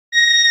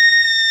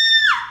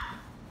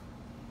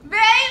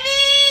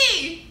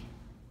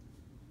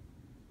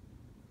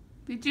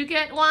Did you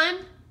get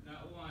one?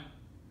 Not one.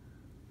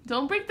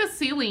 Don't break the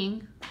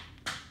ceiling.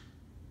 I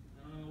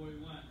don't know what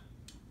you want.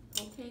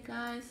 Okay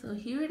guys, so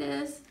here it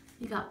is.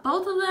 You got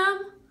both of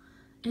them.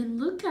 And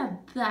look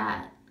at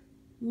that.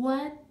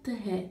 What the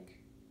heck?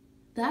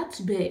 That's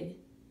big.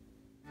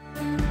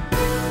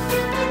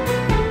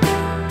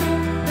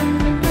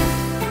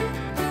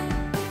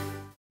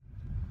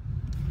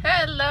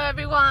 Hello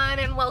everyone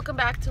and welcome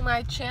back to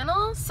my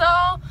channel. So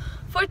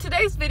for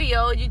today's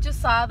video, you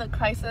just saw the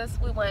crisis.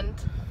 We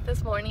went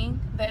this morning,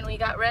 then we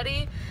got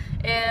ready,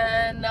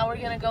 and now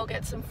we're gonna go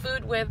get some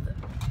food with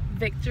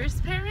Victor's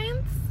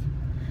parents,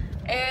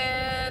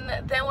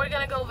 and then we're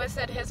gonna go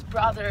visit his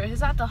brother.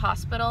 He's at the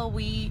hospital.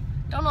 We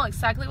don't know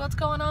exactly what's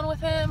going on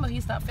with him, but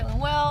he's not feeling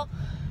well.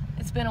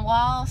 It's been a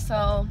while,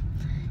 so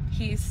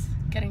he's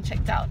getting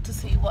checked out to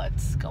see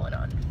what's going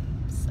on.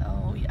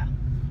 So yeah.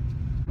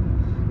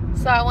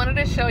 So I wanted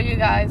to show you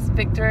guys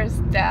Victor's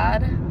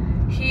dad.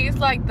 He's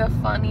like the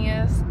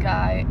funniest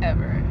guy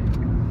ever.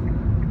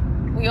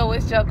 We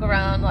always joke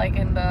around, like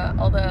in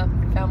all the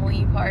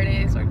family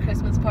parties or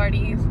Christmas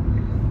parties.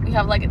 We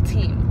have like a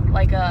team,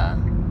 like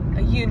a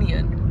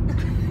union.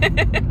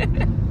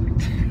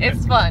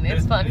 It's fun,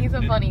 it's fun. He's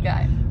a funny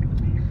guy.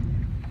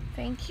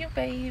 Thank you,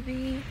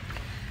 baby.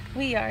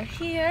 We are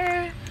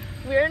here.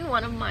 We're in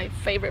one of my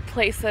favorite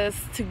places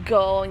to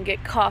go and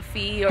get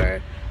coffee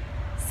or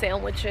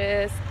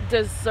sandwiches,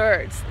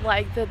 desserts.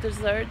 Like the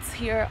desserts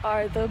here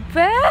are the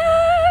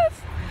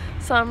best.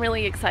 So I'm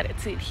really excited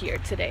to eat here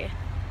today.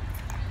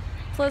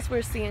 Plus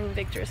we're seeing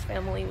Victor's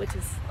family, which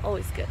is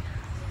always good.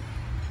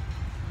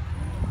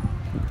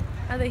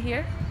 Are they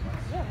here?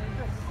 Yeah, they're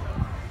good.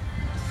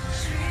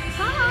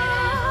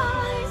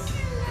 Hi!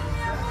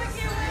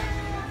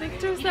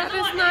 Victor's dad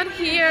is not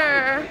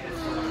here.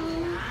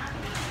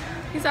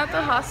 He's at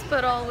the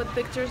hospital with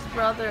Victor's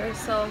brother,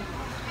 so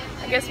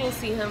I guess we'll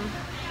see him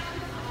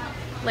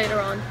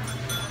later on.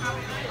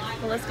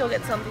 Well, let's go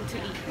get something to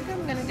eat. I think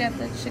I'm gonna get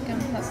the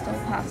chicken pesto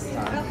pasta.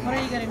 What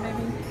are you getting,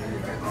 baby?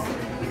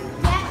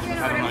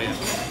 I don't know yet.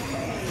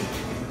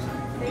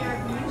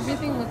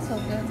 Everything looks so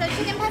good. So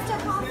chicken pesto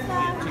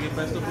pasta. Chicken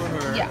pesto for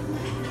her. Yeah.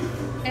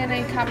 And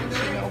a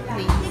cappuccino,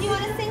 please. Did you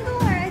want a single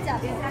or a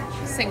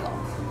double? Single.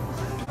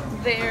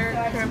 Their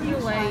creme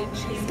brulee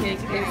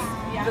cheesecake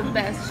is the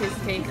best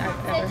cheesecake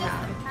I've ever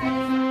had.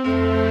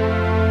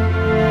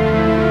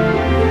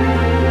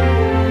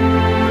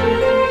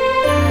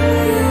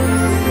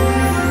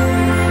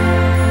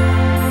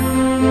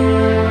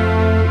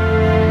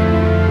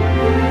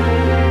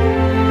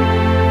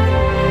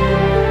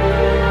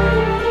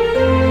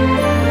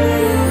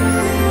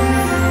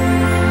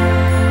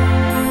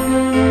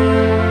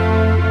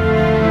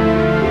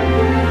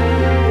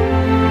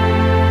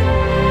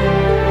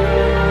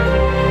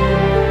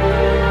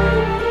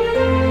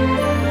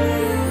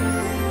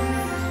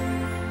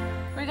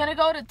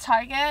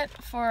 Target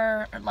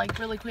for like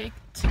really quick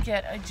to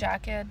get a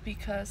jacket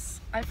because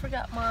I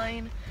forgot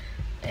mine,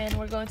 and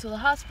we're going to the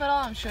hospital.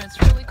 I'm sure it's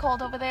really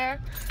cold over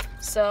there,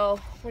 so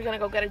we're gonna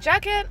go get a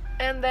jacket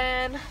and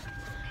then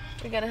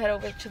we're gonna head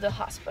over to the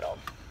hospital.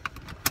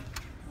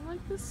 I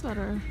like this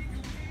sweater.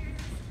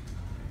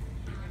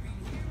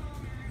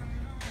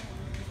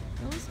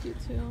 That was cute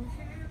too.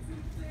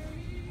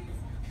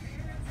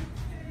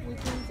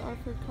 Weekends are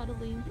for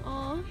cuddling.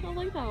 Oh, I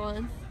like that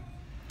one.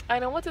 I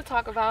know what to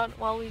talk about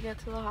while we get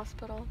to the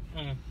hospital.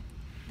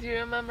 Do you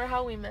remember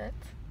how we met?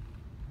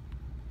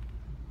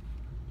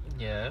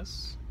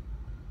 Yes.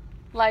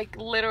 Like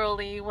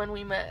literally when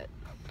we met.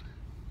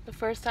 The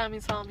first time you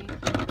saw me.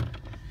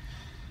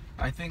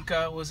 I think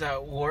I was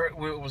at work.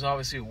 It was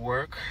obviously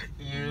work.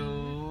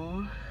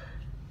 You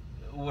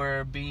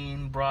were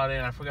being brought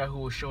in. I forgot who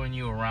was showing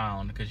you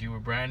around because you were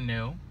brand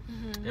new.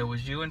 It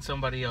was you and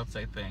somebody else,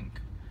 I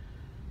think.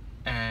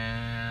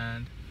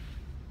 And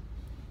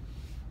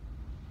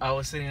I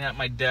was sitting at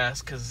my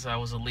desk because I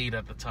was a lead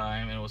at the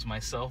time, and it was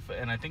myself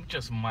and I think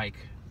just Mike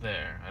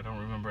there. I don't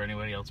remember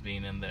anybody else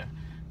being in there.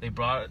 They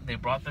brought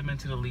them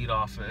into the lead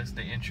office.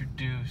 They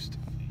introduced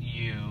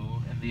you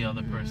and the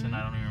other person.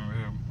 I don't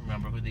even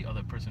remember who the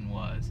other person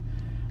was.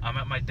 I'm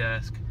at my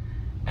desk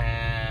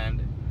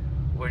and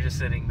we're just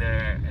sitting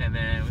there, and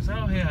then we said,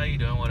 oh hey, how you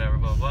doing, whatever,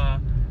 blah blah.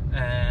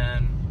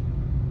 And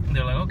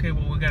they're like, okay,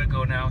 well we gotta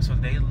go now. So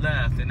they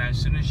left, and as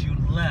soon as you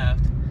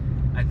left,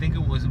 I think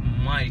it was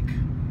Mike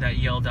that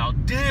yelled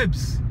out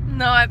dibs.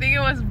 No, I think it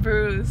was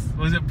Bruce.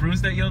 Was it Bruce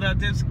that yelled out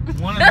dibs?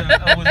 One of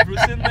them. Was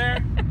Bruce in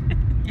there?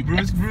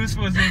 Yes. Bruce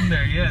was in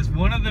there. Yes,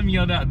 one of them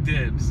yelled out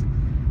dibs,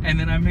 and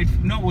then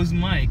it was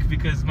Mike,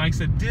 because Mike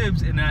said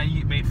dibs, and I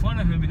made fun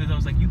of him because I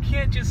was like, you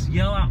can't just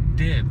yell out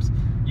dibs.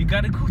 You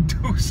gotta go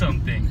do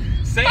something.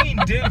 Saying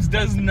dibs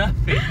does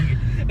nothing.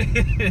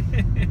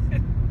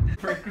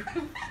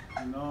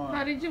 No.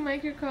 How did you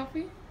make your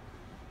coffee?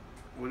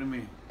 What do you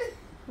mean?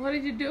 What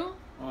did you do?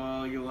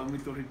 You want me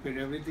to repeat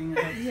everything?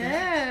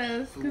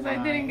 Yes, because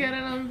I didn't get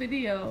it on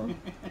video.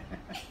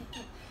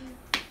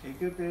 Es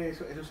que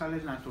eso sale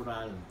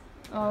natural.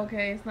 Oh,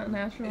 okay, it's not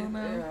natural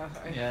now.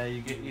 Yeah,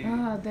 you get you.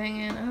 Ah, dang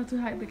it. I have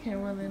to hide the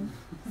camera then.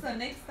 So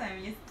next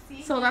time you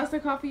see. So that's the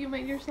coffee you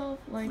make yourself?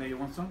 Like, Hey, you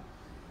want some?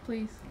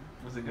 please.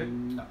 Was it good?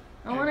 No.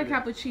 I want a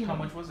cappuccino. How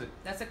much was it?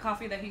 That's a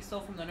coffee that he stole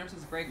from the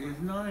nurse's break room.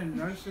 It's not a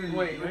nursery.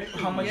 Wait,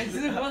 how much? Yes,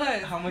 did it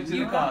was. How much did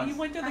You it cost? You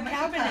went to the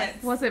How much it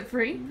cabinet. Was it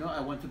free? No,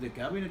 I went to the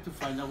cabinet to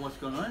find out what's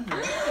going on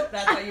here.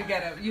 That's how you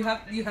get him. You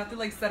have to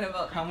like set him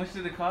up. How much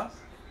did it cost?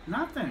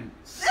 Nothing.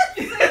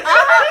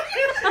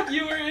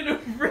 You were in a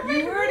break.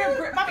 You heard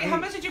it, Bobby. How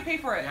much did you pay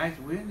for it? Guys,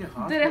 we're in the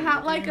hospital. Did it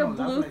have You like a can't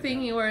laugh blue like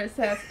thingy where it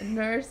says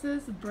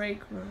nurses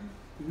break room?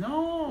 that.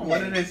 No. What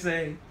did it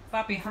say?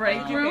 Bobby, how Break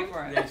much did you room? pay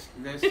for it?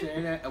 They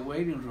said a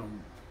waiting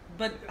room.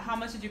 But how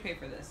much did you pay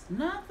for this?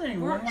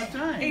 Nothing. One more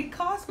time. It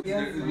cost me.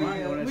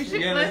 We should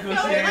Yeah, let's go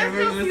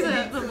see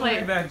the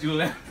plate. back,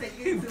 Juliet.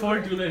 Poor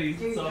Juliet,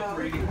 he's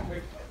suffering.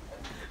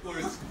 We're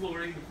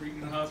exploring the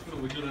freaking hospital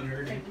with Juliet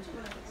hurting.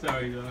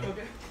 Sorry, Juliet.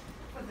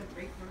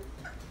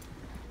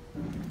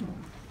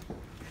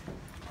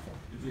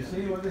 You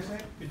see what they say?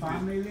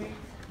 Family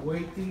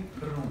waiting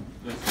room.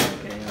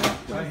 Okay,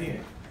 Right here.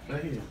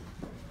 Right here.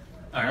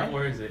 Alright,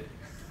 where is it?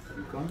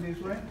 You come this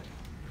way.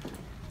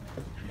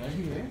 Right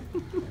here.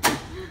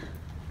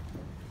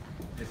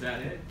 Is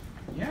that it?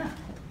 Yeah.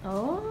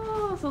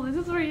 Oh, so this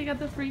is where you get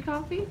the free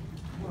coffee?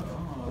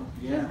 Well,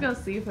 yeah. Let's go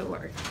see if it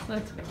works.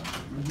 Let's go.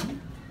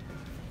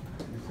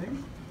 You see?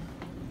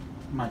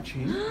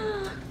 Machine.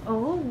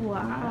 Oh,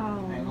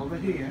 wow. And over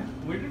here,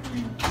 Where did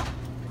we?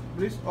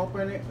 please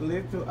open it,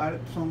 leave to add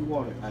some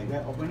water. I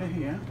got open it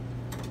here.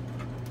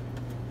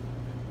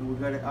 And we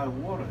gotta add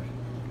water.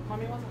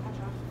 Mommy wants a hot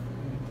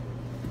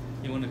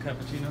chocolate. You want a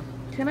cappuccino?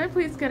 Can I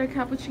please get a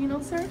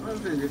cappuccino, sir? What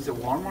is this? Is it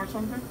Walmart or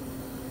something?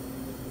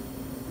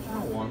 There's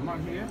no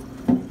Walmart here.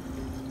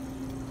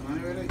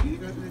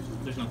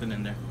 There's nothing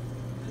in there.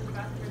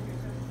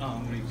 Oh,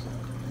 I'm gonna use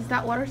it. Is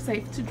that water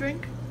safe to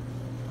drink?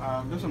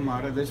 Doesn't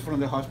matter. This is from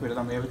the hospital.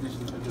 I mean, everything's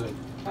good.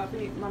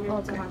 Bobby, mommy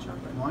wants a Okay. hot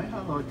chocolate. No, I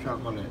have hot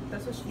chocolate.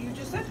 That's what you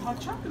just said. Hot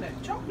chocolate.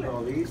 Chocolate.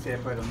 Lo dice,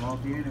 pero no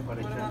tiene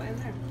para What about echar. in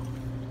there?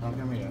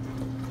 Aunque mira.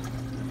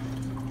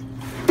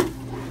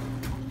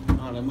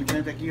 Ahora, hay mucha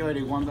gente aquí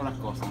averiguando las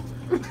cosas.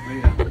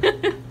 Mira.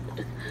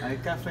 Hay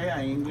café,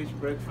 hay English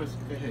breakfast.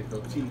 ¿Qué es esto?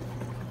 Tea.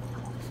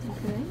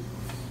 Okay.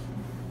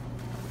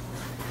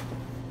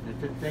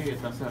 Este té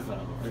está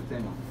cerrado. Este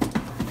no.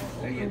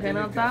 Este Okay, es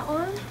not el that café.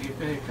 one.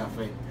 Este es el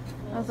café.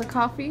 That's a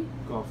coffee.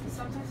 Coffee.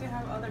 Sometimes they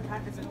have other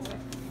packets inside.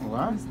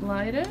 What? Just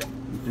light it.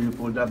 Do you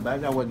put that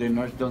back? That way the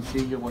nurse don't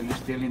see you when you're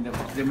stealing the.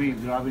 I mean,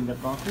 grabbing the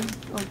coffee.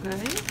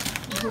 Okay.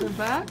 Put it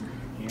back.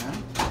 Yeah.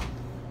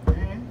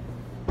 And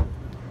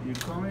you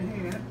come in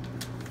here.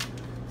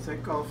 Say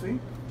coffee.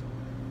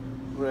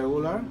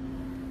 Regular.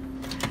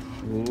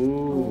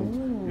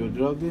 Ooh. You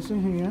drop this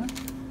in here.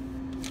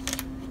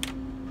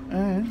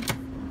 And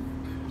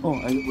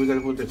we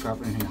gotta put the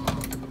cup in here.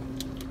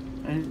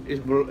 And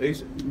it's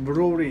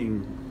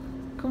brewing.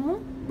 Come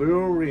on.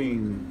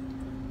 Brewing.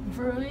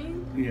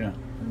 Brewing. Yeah.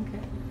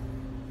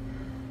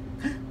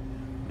 Okay.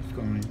 It's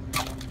coming.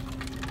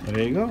 There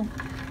you go.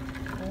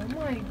 Oh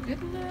my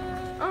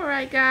goodness.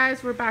 Alright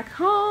guys, we're back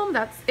home.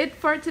 That's it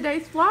for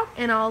today's vlog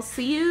and I'll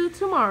see you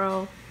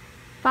tomorrow.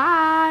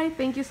 Bye.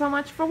 Thank you so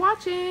much for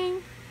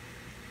watching.